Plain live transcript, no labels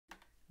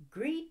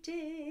Greetings!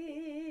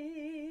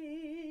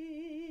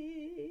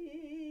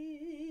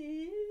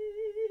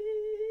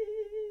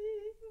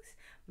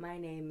 My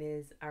name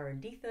is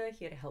Arunditha,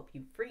 here to help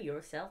you free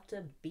yourself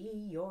to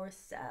be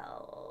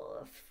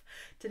yourself.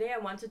 Today I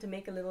wanted to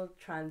make a little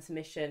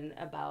transmission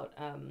about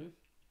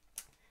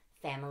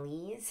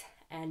families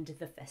and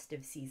the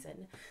festive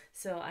season.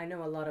 So I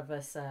know a lot of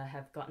us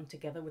have gotten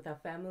together with our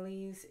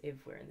families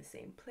if we're in the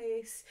same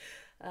place.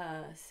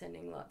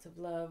 Sending lots of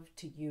love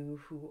to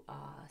you who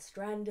are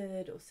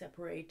stranded or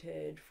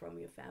separated from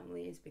your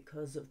families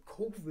because of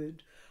COVID.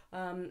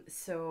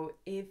 So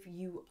if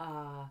you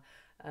are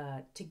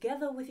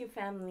together with your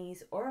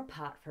families or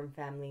apart from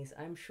families,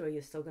 I'm sure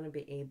you're still going to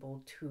be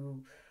able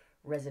to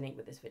resonate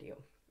with this video.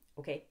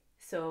 Okay,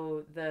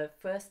 so the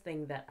first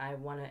thing that I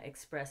want to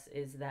express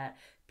is that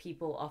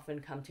people often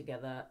come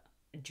together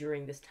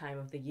during this time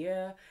of the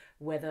year,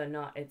 whether or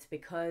not it's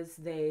because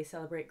they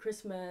celebrate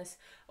Christmas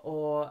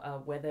or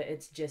whether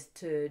it's just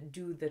to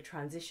do the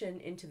transition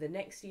into the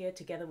next year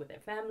together with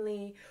their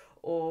family,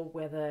 or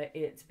whether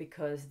it's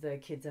because the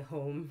kids are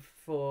home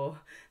for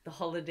the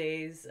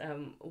holidays.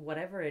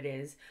 Whatever it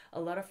is, a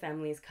lot of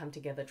families come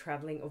together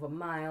traveling over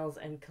miles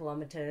and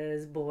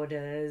kilometers,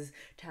 borders,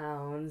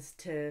 towns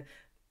to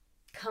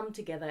come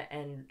together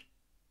and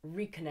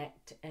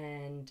reconnect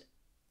and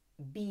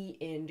be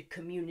in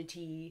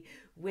community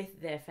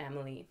with their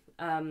family.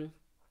 And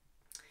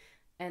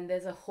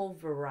there's a whole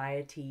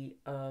variety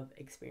of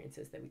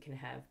experiences that we can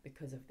have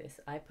because of this.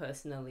 I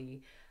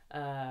personally,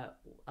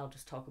 I'll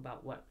just talk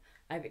about what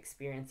I've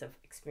experienced. I've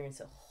experienced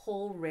a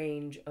whole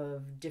range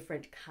of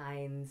different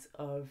kinds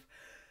of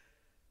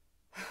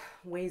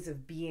ways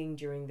of being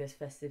during this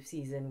festive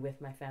season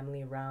with my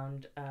family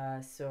around.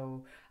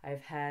 So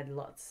I've had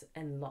lots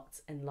and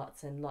lots and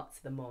lots and lots,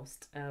 the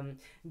most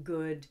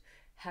good,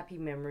 happy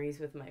memories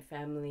with my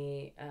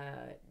family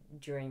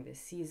during this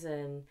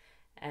season,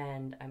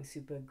 and I'm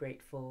super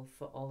grateful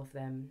for all of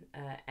them.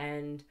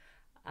 And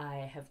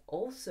I have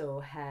also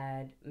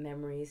had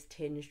memories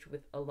tinged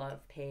with a lot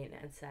of pain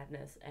and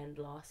sadness and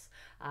loss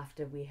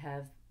after we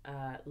have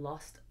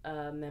lost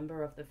a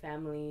member of the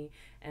family,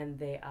 and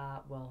they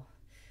are, well,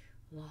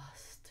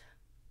 lost.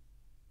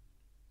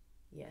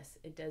 Yes,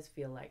 it does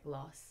feel like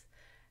loss,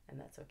 and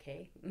that's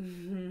okay.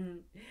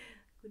 Goodbye.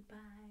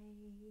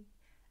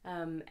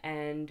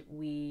 And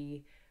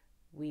we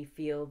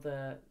feel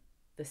the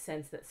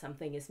sense that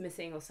something is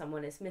missing or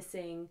someone is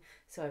missing.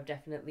 So I've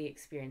definitely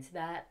experienced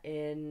that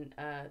in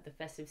the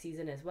festive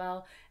season as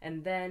well.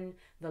 And then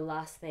the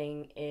last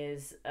thing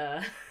is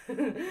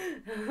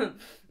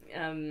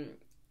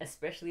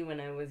especially when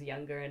I was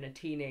younger and a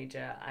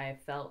teenager, I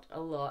felt a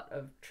lot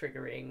of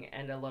triggering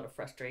and a lot of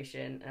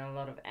frustration and a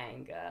lot of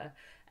anger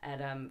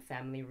at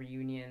family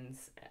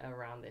reunions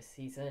around this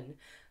season,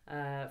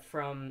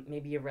 from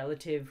maybe a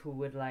relative who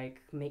would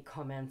like make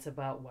comments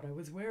about what I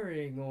was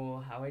wearing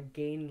or how I'd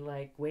gained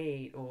like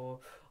weight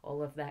or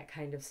all of that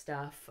kind of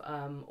stuff,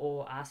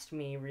 or asked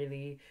me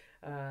really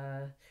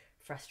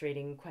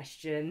frustrating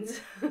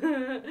questions.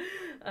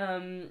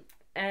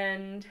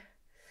 And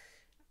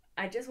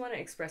I just want to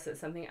express that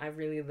something I've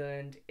really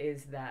learned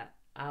is that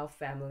our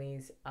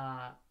families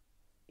are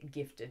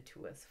gifted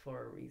to us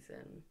for a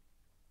reason.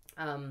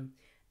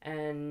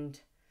 And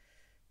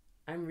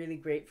I'm really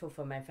grateful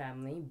for my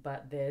family,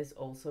 but there's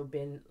also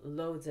been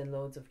loads and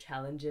loads of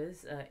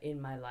challenges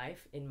in my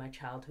life, in my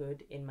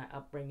childhood, in my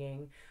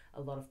upbringing,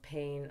 a lot of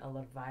pain, a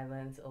lot of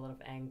violence, a lot of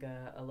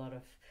anger, a lot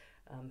of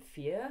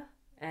fear.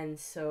 And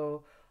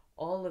so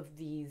all of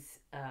these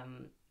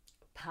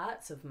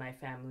parts of my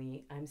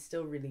family I'm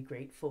still really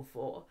grateful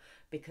for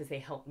because they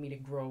helped me to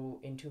grow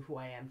into who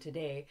I am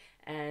today.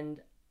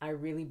 And I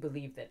really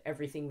believe that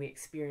everything we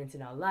experience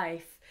in our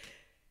life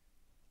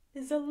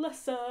is a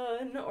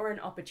lesson or an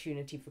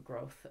opportunity for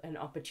growth, an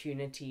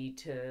opportunity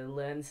to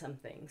learn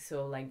something.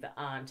 So like the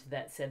aunt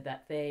that said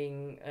that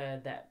thing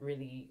that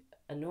really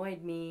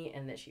annoyed me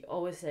and that she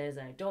always says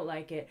and I don't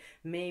like it,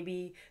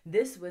 maybe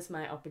this was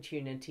my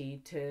opportunity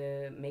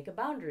to make a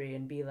boundary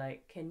and be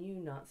like, can you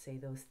not say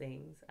those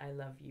things? I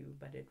love you,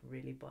 but it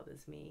really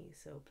bothers me,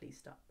 so please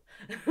stop.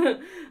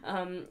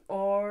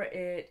 Or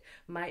it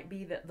might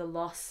be that the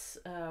loss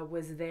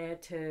was there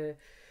to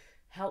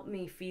help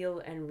me feel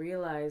and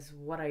realize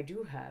what I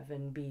do have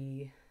and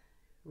be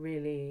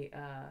really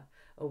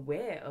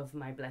aware of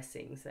my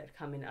blessings that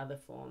come in other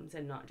forms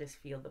and not just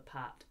feel the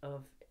part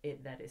of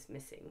it that is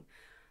missing,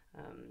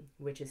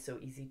 which is so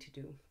easy to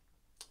do.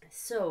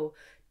 So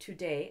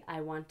today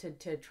I wanted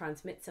to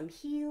transmit some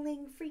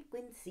healing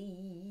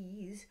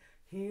frequencies.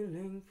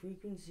 Healing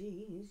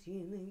frequencies,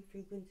 healing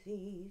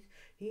frequencies,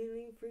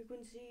 healing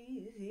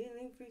frequencies,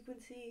 healing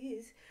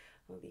frequencies.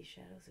 Oh, these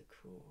shadows are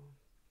cool.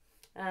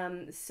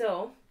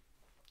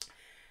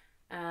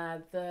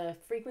 The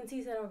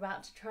frequencies that I'm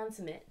about to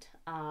transmit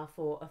are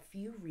for a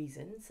few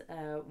reasons.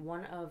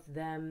 One of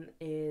them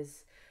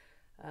is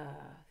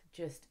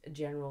just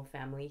general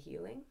family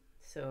healing,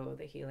 so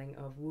the healing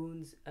of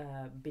wounds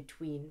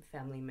between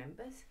family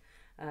members.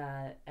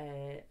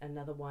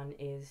 Another one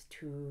is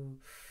to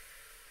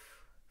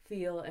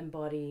feel,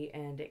 embody,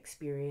 and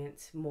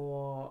experience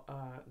more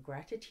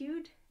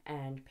gratitude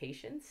and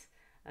patience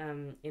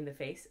in the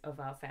face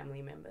of our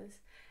family members.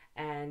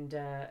 And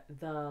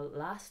the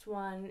last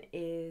one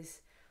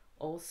is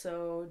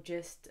also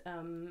just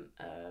a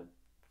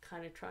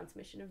kind of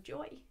transmission of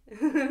joy.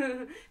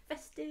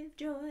 Festive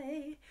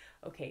joy.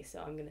 Okay, so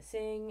I'm gonna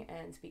sing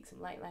and speak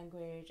some light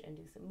language and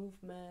do some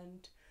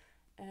movement.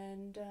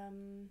 And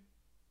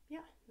yeah,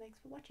 thanks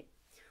for watching.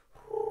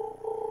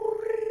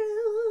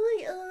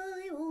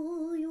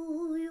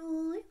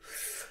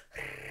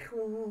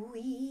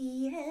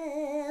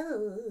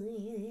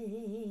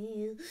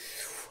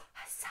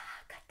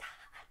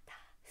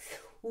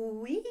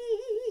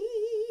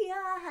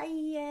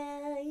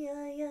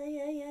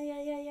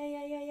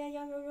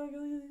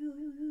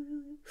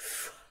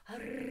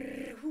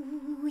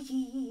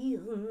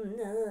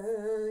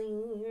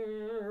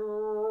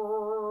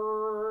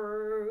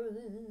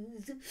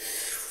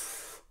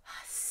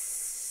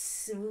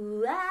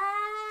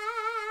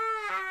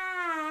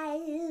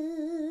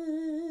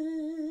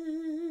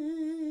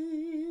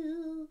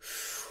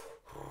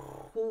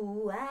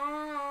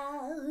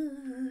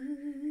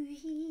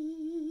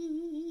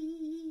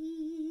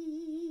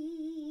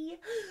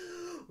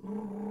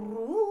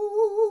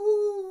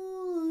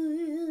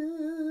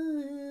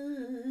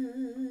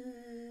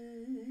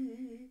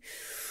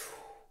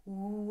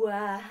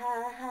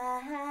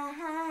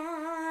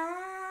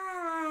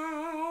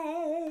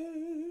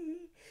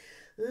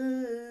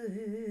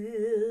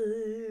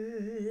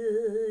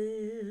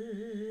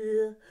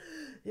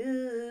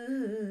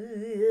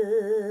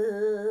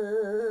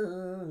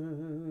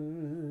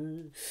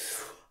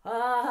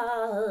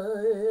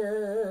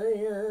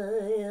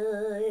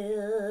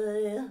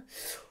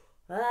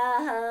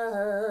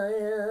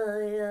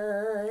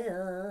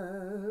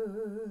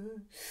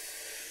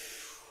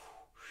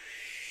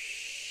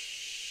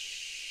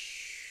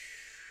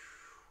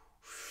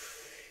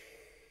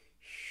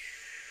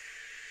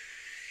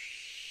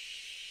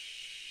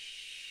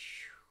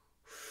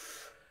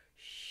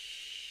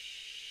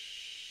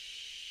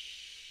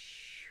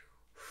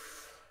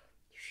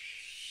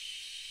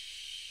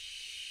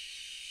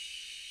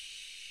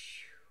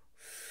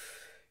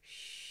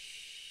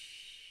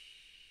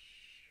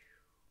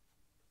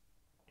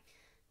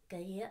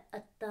 Kaya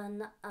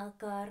atana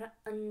akara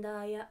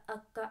andaya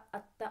aka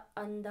ata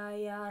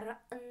andayara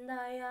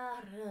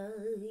andayara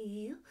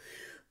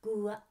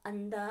gua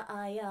anda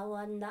aya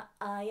wanda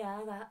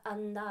ayaga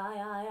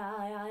andaya ya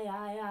ya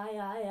ya ya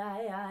ya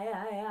ya ya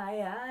ya ya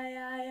ya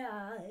ya ya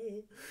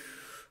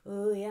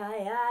ooh ya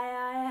ya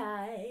ya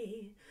ya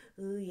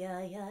ooh ya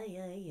ya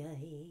ya ya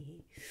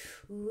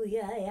ooh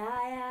ya ya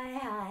ya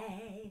ya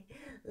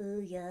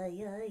ooh ya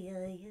ya ya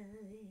ya.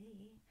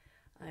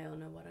 I don't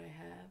know what I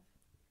have.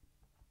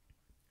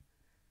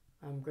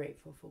 I'm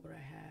grateful for what I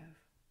have.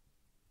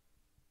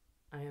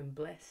 I am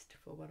blessed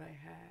for what I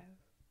have.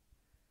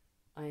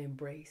 I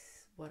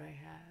embrace what I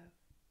have,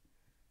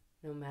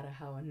 no matter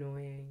how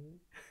annoying,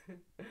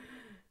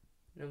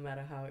 no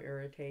matter how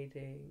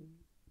irritating,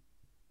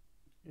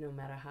 no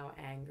matter how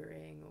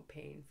angering or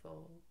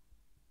painful.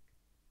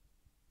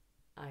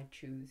 I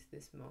choose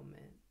this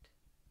moment.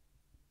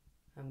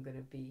 I'm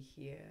gonna be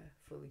here,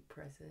 fully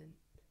present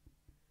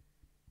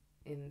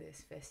in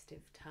this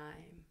festive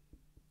time.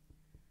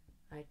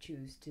 I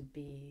choose to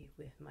be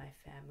with my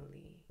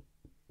family.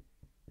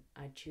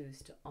 I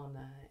choose to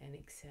honor and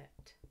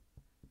accept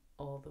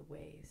all the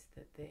ways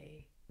that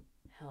they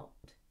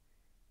helped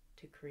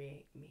to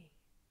create me.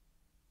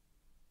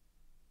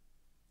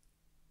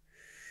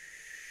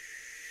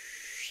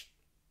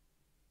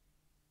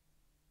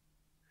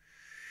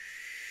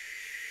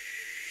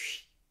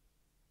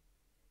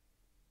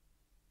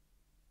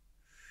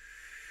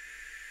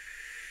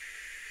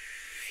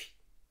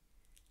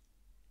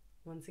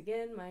 Once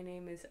again, my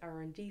name is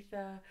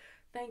Arunditha.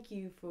 Thank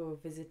you for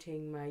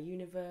visiting my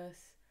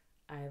universe.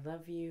 I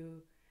love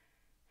you.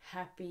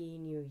 Happy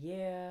New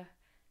Year.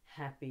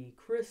 Happy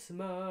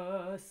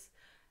Christmas.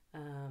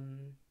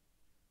 Thank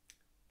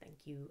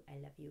you. I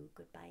love you.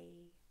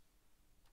 Goodbye.